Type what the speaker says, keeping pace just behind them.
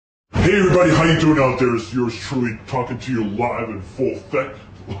Hey everybody, how you doing out there? It's yours truly talking to you live in full effect.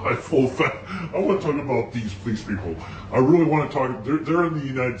 I want to talk about these police people. I really want to talk. They're in the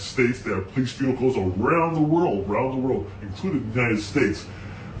United States. They have police vehicles around the world, including the United States.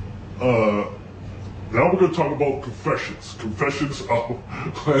 Now we're going to talk about confessions. Confessions of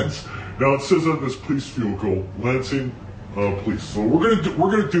Lance. Now it says on this police vehicle, Lansing Police. So we're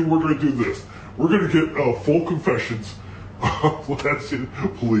going to do this. We're going to get full confessions of Lansing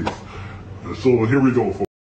Police. So here we go, folks.